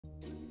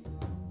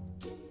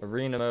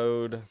Arena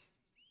mode.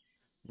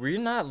 We're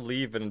not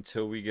leaving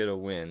until we get a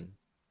win.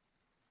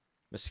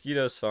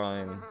 Mosquito's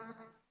fine.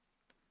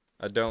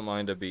 I don't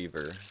mind a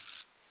beaver.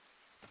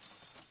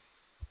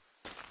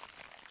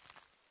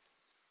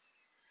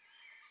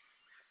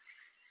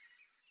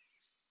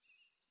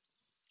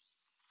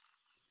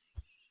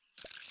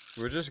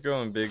 We're just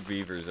going big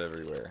beavers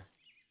everywhere.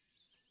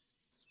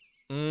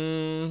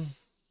 I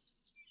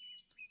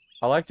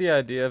like the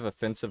idea of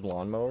offensive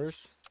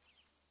lawnmowers.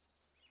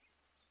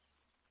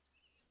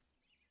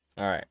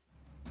 Alright.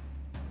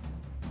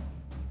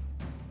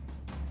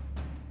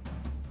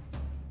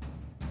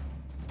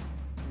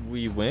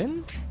 We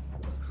win?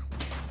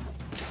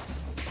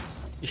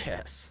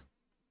 Yes.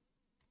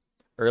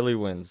 Early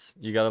wins.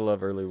 You gotta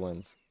love early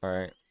wins.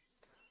 Alright.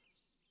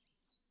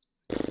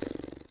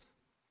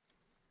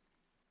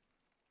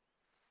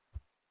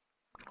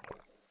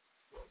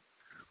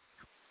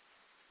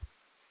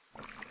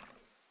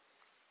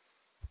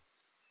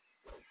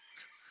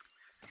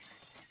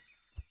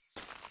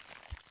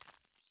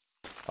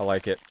 I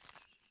like it.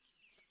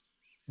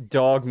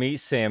 Dog meat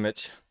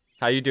sandwich.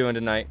 How you doing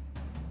tonight?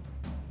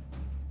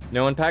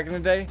 No unpacking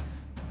today?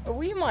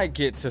 We might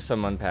get to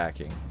some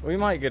unpacking.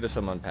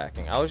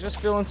 I was just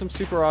feeling some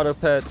super auto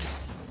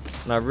pets,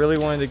 and I really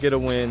wanted to get a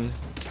win.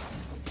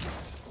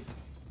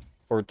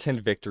 Or 10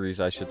 victories,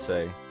 I should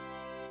say.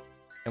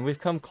 And we've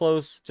come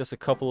close, just a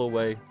couple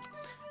away.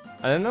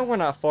 And I know we're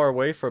not far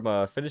away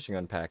from finishing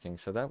unpacking,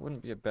 so that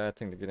wouldn't be a bad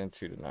thing to get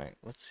into tonight.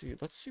 Let's see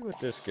what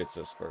this gets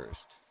us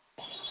first.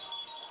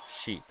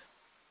 Sheep.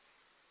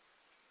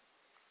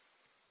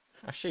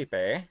 A sheep,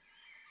 eh?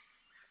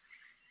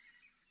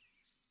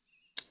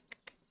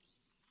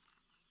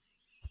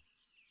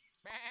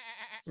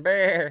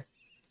 Bear.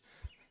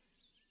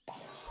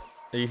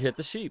 You hit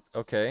the sheep.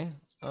 Okay.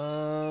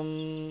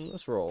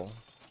 Let's roll.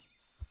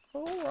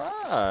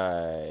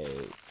 Alright.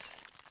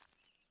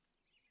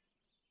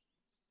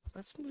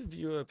 Let's move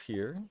you up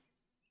here.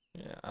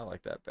 Yeah, I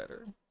like that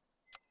better.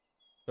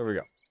 There we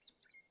go.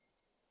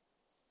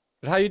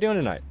 But how you doing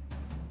tonight?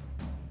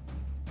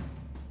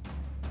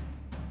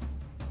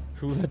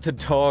 Who let the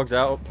dogs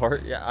out?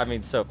 Yeah, I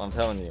mean, Soap, I'm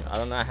telling you. I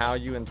don't know how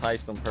you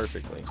enticed them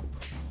perfectly.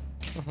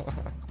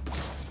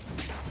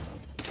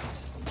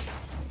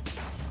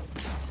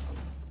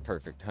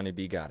 Perfect.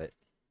 Honeybee got it.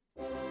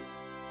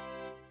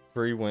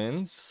 3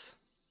 wins.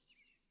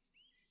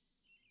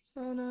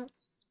 No, no.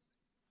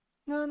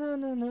 No, no,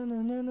 no, no, no,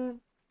 no, no.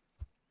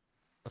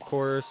 Of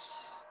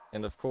course.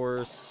 And of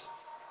course.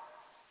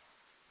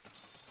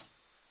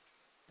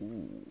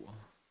 Ooh.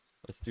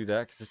 Let's do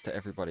that because it's to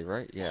everybody,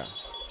 right? Yeah.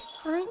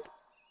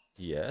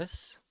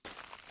 Yes.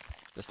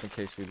 Just in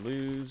case we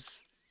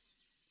lose.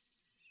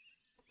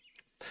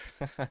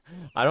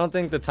 I don't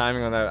think the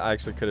timing on that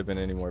actually could have been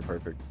any more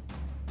perfect.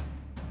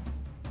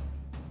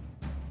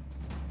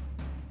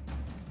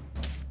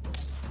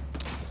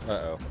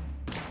 Uh-oh.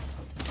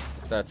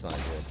 That's not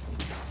good.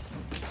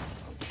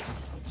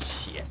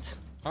 Shit.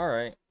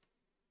 Alright.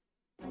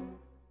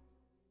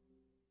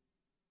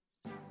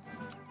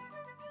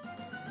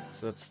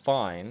 So that's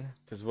fine,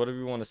 because what do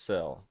we want to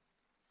sell?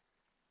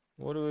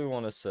 What do we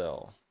want to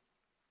sell?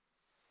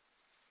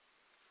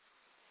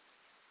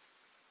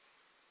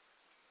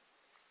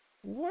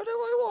 What do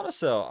we want to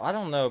sell? I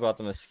don't know about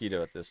the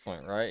mosquito at this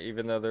point, right?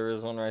 Even though there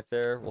is one right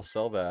there, we'll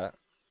sell that.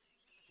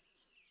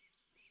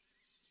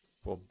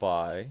 We'll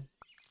buy.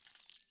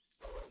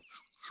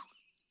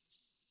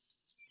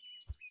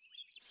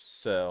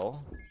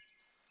 Sell.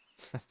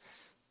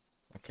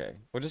 Okay.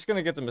 We're just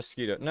gonna get the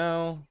mosquito.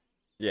 No.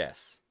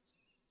 Yes.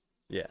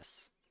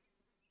 Yes.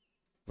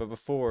 But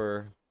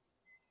before...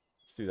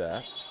 Let's do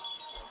that.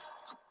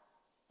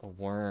 A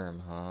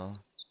worm, huh?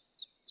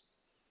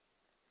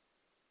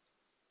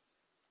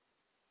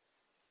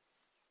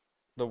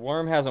 The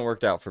worm hasn't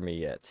worked out for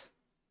me yet.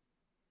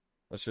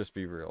 Let's just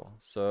be real.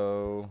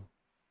 So...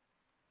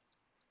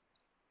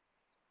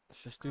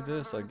 let's just do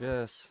this, I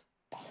guess.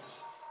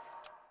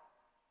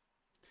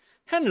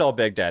 Hello,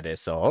 Big Daddy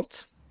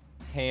Salt.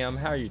 Ham,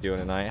 how are you doing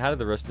tonight? How did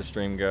the rest of the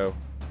stream go?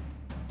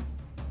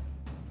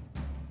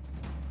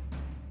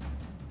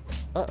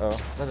 Uh-oh,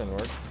 that didn't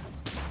work.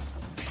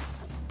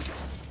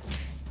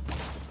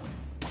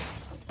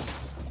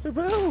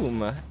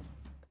 Boom!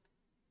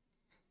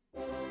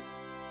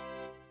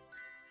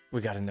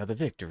 We got another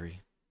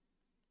victory.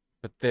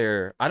 But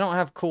there, I don't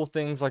have cool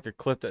things like a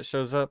clip that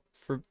shows up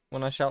for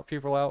when I shout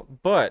people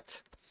out,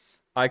 but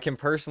I can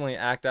personally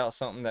act out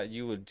something that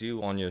you would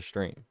do on your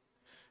stream.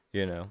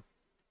 You know?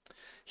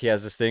 He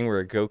has this thing where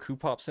a Goku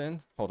pops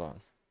in. Hold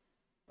on.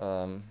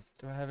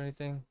 Do I have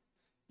anything?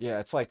 Yeah,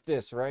 it's like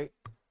this, right?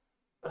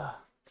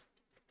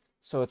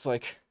 So it's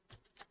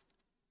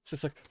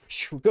just like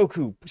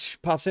Goku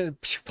pops in,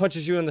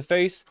 punches you in the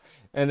face,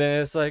 and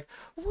then it's like,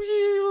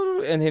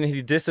 and then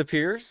he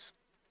disappears.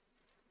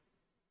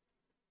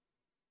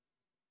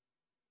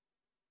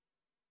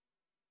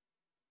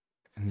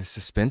 And the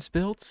suspense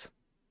builds,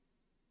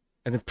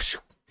 and then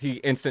he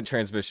instant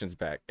transmissions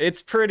back.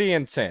 It's pretty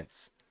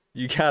intense.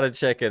 You gotta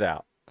check it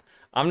out.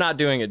 I'm not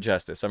doing it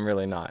justice. I'm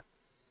really not.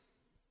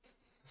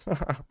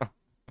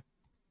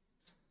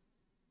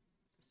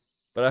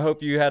 But I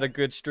hope you had a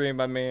good stream,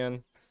 my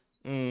man.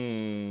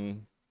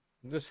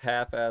 This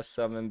half-ass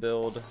summon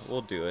build,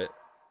 we'll do it.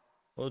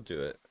 We'll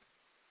do it.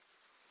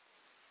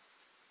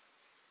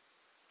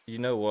 You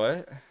know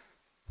what?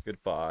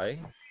 Goodbye.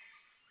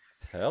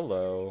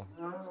 Hello.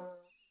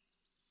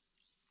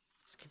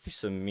 Let's give you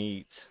some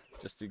meat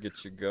just to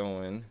get you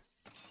going.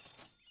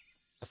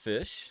 A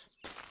fish.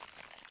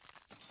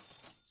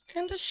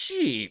 And a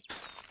sheep.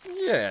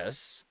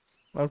 Yes.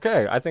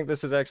 Okay, I think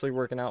this is actually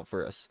working out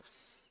for us.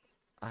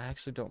 I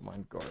actually don't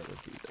mind garlic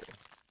either.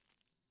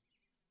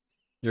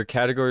 Your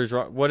category is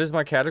wrong. What is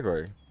my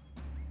category?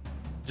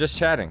 Just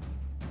chatting.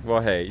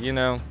 Well, hey, you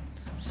know,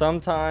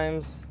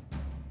 sometimes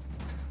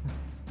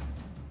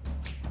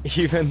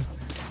even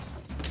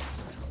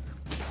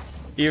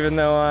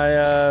though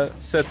I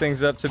set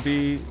things up to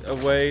be a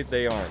way,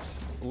 they aren't.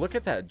 Look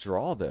at that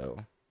draw,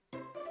 though.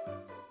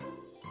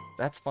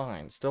 That's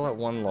fine. Still at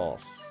 1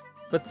 loss.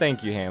 But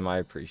thank you, Ham. I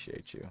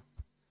appreciate you.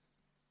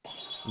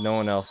 No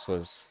one else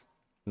was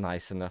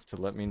nice enough to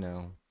let me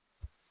know.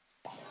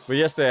 But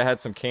yesterday I had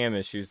some cam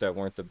issues that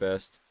weren't the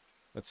best.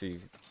 Let's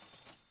see.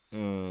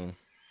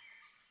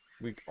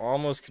 We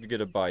almost could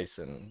get a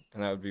bison,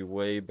 and that would be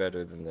way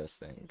better than this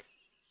thing.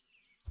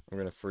 I'm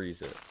gonna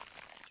freeze it.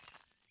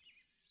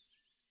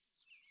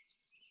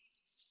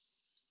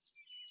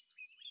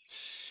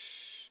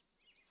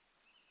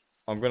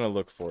 I'm gonna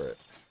look for it.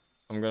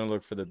 I'm gonna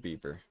look for the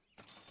beaver.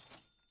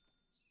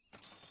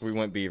 We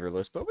went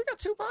beaverless, but we got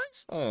 2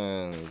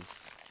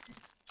 bisons.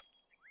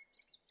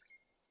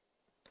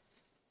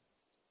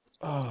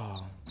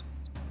 Oh.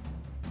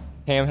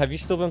 Ham, have you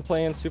still been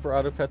playing Super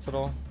Auto Pets at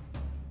all?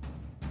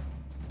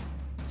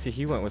 See,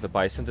 he went with a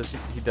bison. Does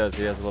he does.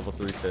 He has a level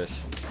 3 fish.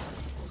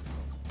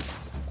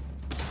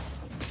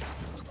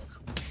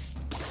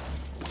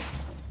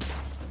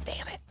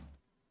 Damn it.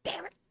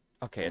 Damn it.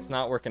 Okay, it's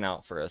not working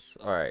out for us.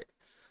 All right.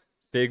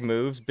 Big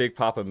moves, Big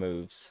Papa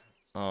moves.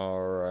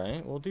 All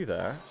right, we'll do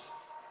that.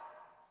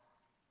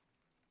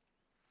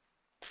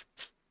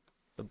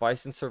 The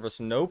bison serve us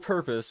no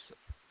purpose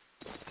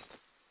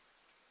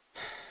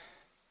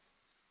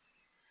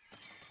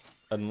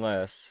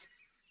unless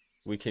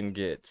we can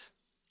get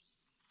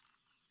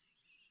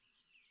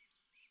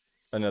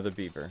another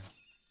beaver.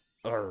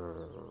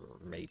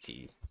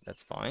 Matey.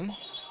 That's fine.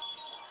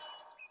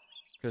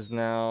 Because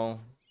now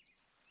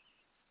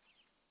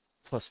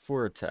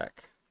 +4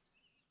 attack.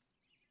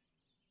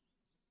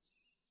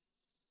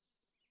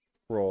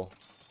 Roll.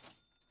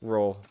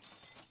 Roll.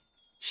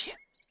 Shit.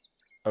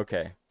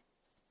 Okay.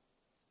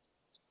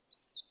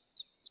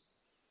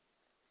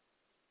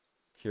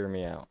 Hear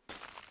me out.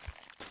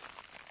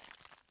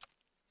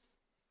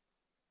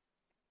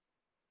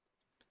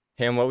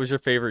 Ham, what was your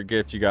favorite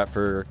gift you got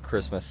for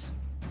Christmas?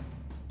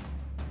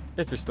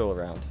 If you're still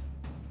around.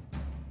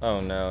 Oh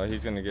no,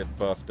 he's gonna get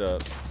buffed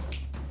up.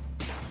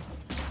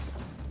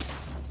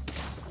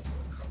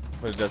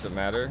 But it doesn't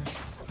matter.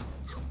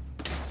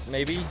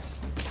 Maybe?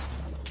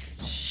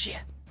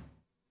 Shit.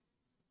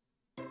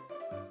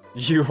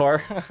 You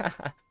are?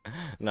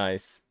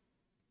 Nice.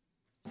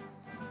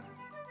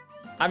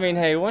 I mean,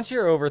 hey, once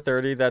you're over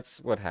 30, that's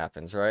what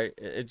happens, right?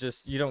 It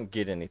just, you don't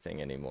get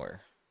anything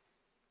anymore.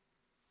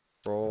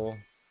 Roll.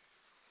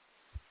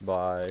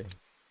 Buy.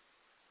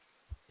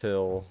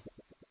 Pill.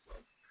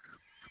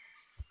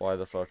 Why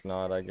the fuck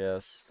not, I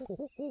guess.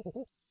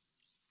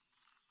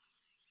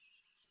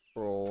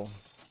 Roll.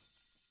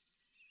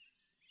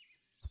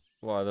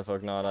 Why the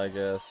fuck not, I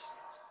guess.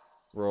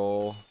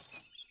 Roll.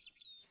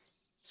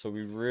 So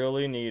we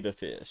really need a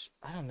fish.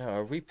 I don't know,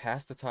 are we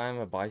past the time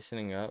of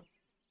bisoning up?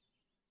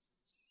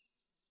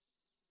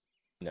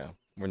 No,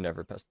 we're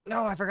never past.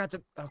 No, I forgot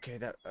to. Okay,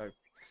 that.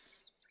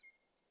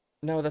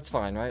 No, that's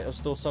fine, right? I'll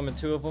still summon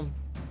 2 of them.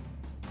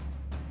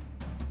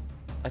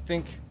 I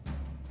think.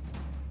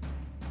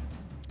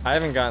 I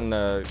haven't gotten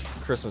a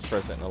Christmas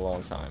present in a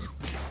long time.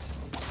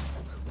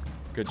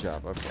 Good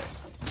job, okay.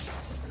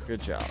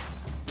 Good job.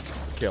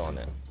 Killing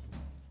it.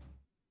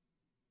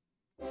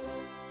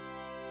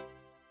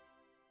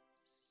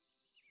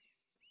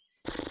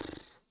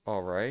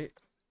 Alright.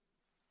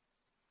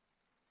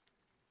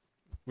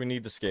 We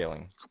need the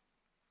scaling.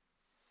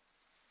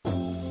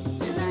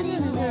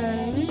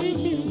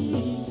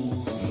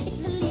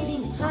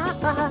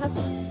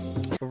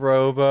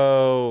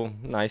 Robo,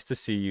 nice to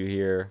see you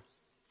here.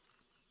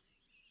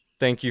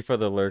 Thank you for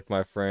the lurk,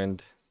 my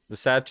friend. The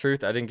sad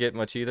truth, I didn't get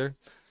much either.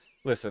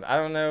 Listen, I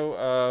don't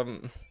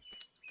know,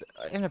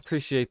 and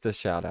appreciate the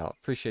shout out.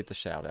 Appreciate the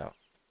shout out.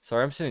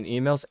 Sorry, I'm sending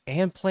emails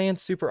and playing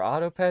Super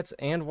Auto Pets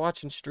and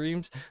watching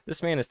streams.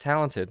 This man is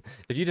talented.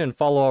 If you didn't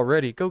follow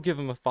already, go give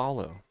him a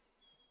follow.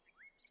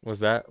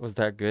 Was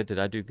that good? Did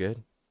I do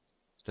good?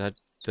 Did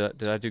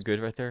I do good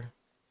right there?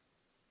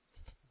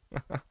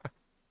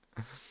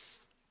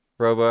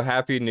 Robo,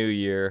 happy new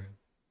year.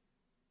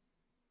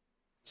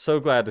 So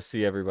glad to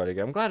see everybody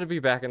again. I'm glad to be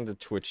back in the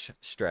Twitch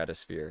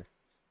stratosphere.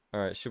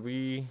 All right, should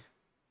we?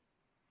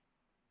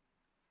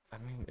 I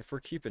mean, if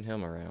we're keeping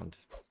him around,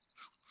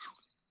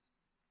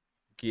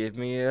 give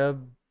me a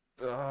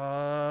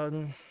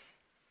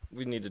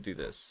We need to do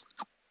this.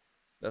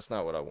 That's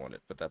not what I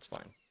wanted, but that's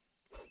fine.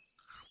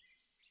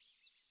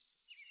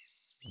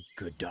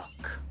 Good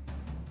duck.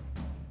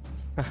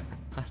 I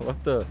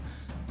love the...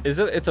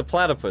 It's a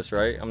platypus,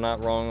 right? I'm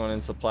not wrong on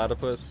it's a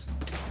platypus.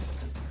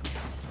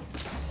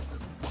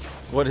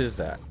 What is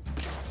that?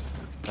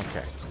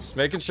 Okay, just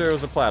making sure it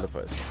was a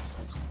platypus.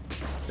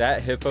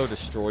 That hippo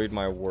destroyed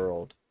my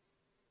world.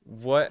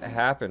 What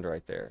happened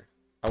right there?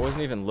 I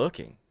wasn't even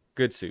looking.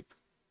 Good soup.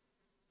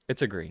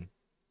 It's a green.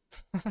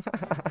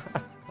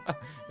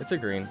 It's a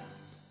green.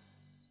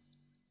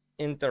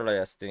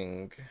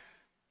 Interesting.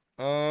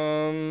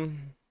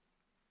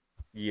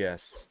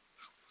 Yes.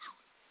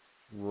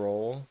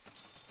 Roll.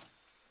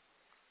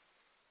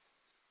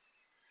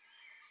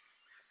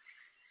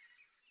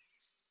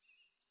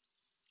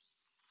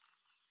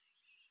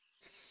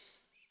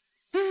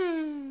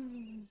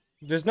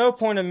 There's no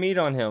point of meat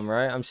on him,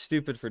 right? I'm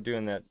stupid for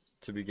doing that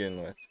to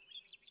begin with.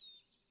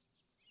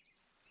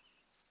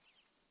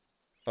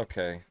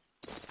 Okay.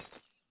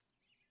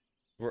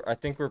 I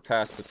think we're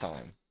past the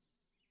time.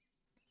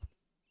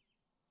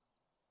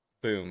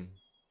 Boom.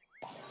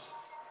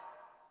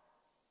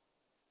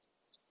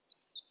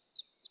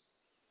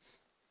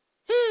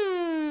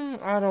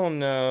 I don't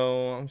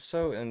know. I'm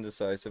so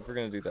indecisive. We're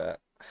gonna do that.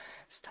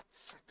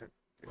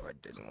 I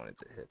didn't want it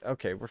to hit.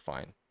 Okay, we're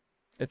fine.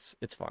 It's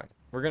fine.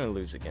 We're gonna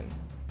lose again.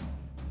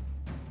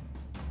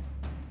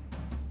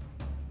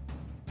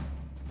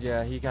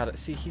 Yeah, he got it.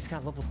 See, he's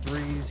got level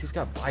 3s. He's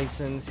got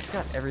bisons. He's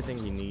got everything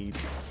he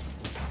needs.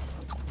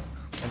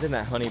 And then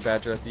that honey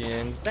badger at the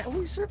end. That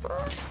we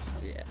survived.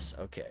 Yes.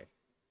 Okay.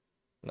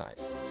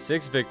 Nice.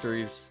 6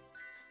 victories.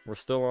 We're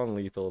still on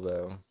lethal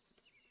though.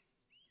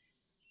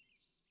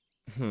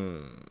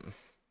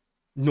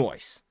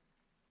 Nice.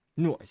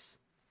 Nice.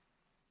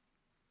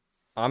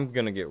 I'm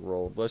gonna get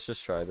rolled. Let's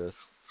just try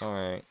this.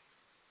 Alright.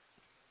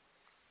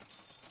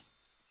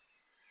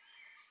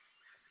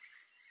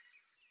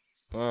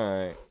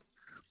 Alright.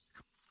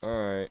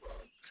 Alright.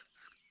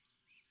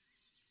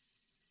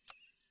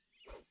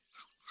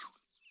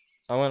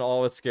 I went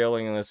all with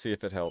scaling and let's see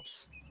if it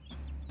helps.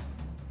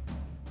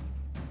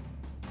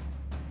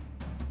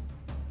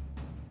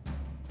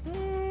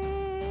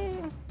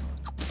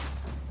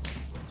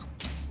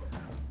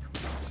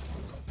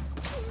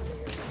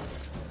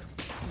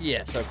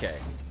 Yes, okay.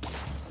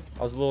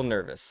 I was a little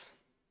nervous.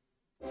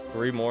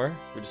 3 more?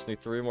 We just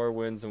need 3 more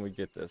wins and we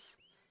get this.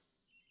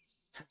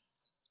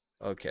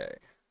 Okay.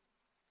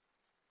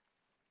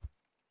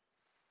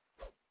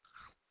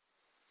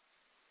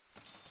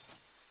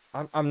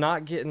 I'm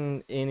not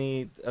getting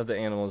any of the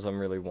animals I'm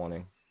really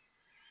wanting.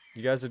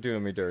 You guys are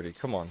doing me dirty.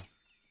 Come on.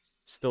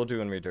 Still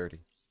doing me dirty.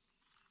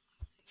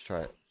 Let's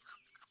try it.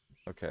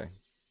 Okay.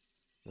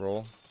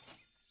 Roll.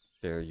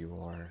 There you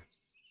are.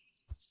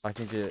 I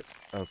can get...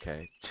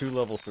 Okay. 2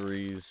 level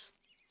 3s.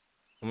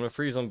 I'm gonna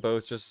freeze on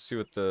both just to see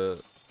what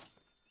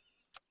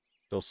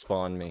they'll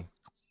spawn me.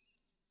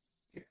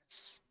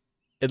 Yes.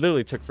 It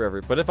literally took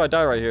forever. But if I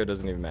die right here, it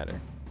doesn't even matter.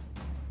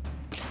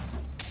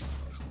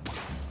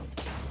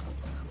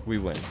 We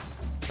win.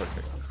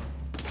 Perfect.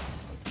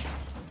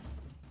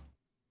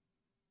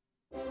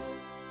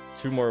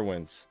 2 more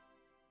wins.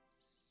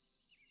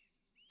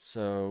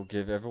 So,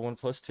 give everyone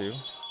 +2.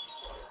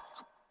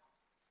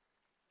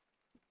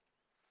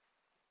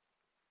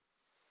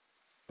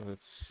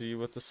 Let's see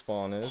what the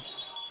spawn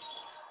is.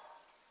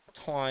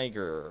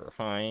 Tiger,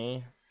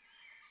 hi.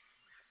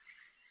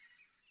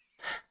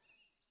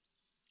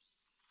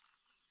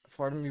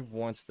 Part of me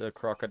wants the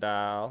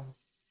crocodile.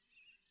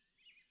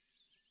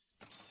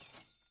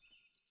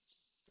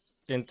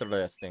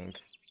 Interesting.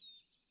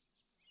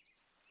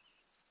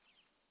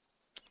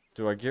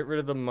 Do I get rid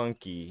of the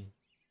monkey?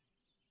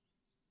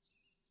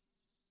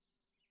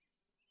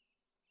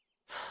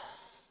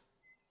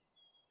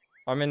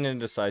 I'm an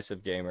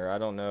indecisive gamer. I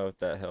don't know if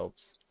that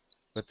helps.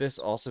 But this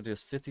also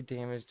does 50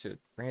 damage to a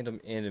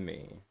random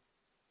enemy.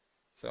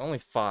 So only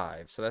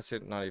 5, so that's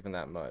not even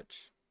that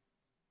much.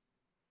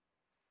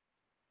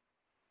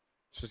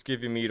 Let's just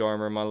give you meat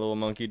armor, my little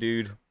monkey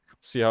dude.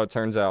 See how it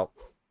turns out.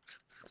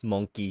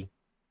 Monkey.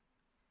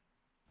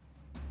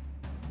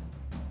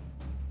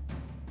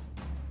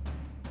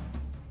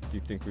 Do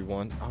you think we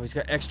won? Oh, he's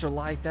got extra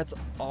life. That's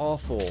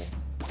awful.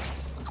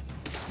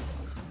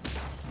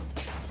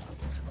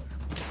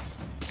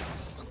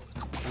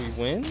 We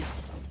win?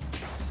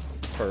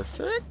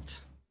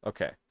 Perfect.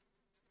 Okay.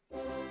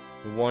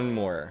 1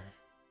 more.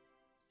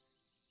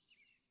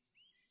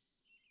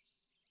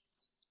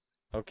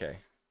 Okay.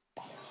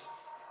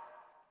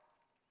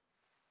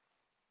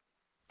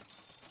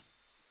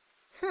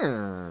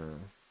 I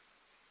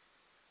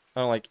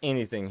don't like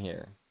anything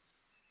here.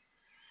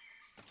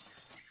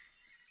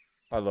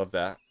 I love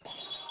that.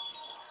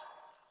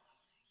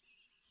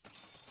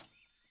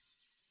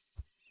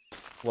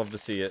 Love to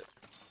see it.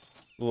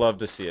 Love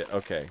to see it.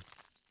 Okay.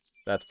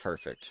 That's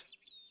perfect.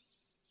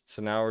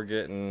 So now we're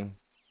getting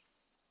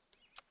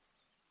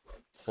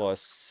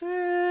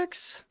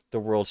 +6. The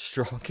world's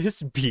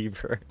strongest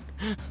beaver.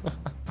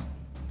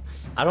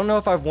 I don't know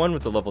if I've won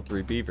with the level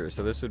 3 beaver,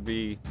 so this would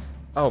be...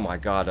 Oh my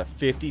god, a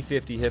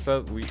 50-50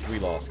 hippo? We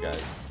lost,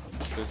 guys.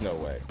 There's no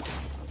way.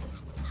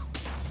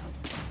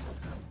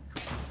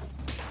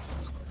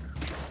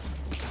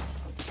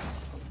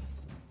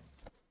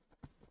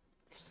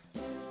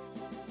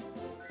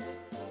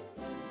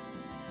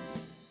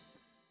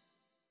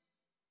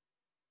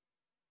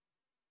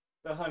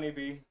 The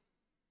honeybee.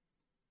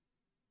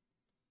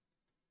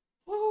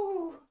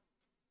 Woo!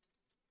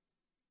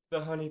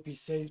 The honeybee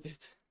saved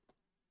it.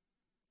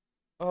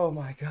 Oh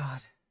my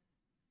god.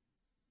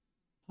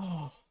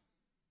 Oh.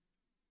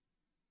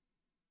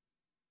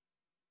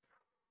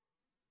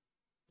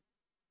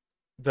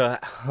 The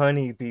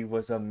honeybee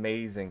was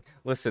amazing.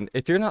 Listen,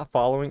 if you're not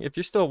following, if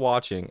you're still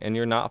watching and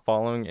you're not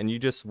following and you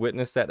just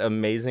witnessed that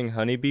amazing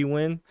honeybee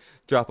win,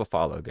 drop a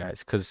follow,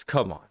 guys, because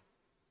come on.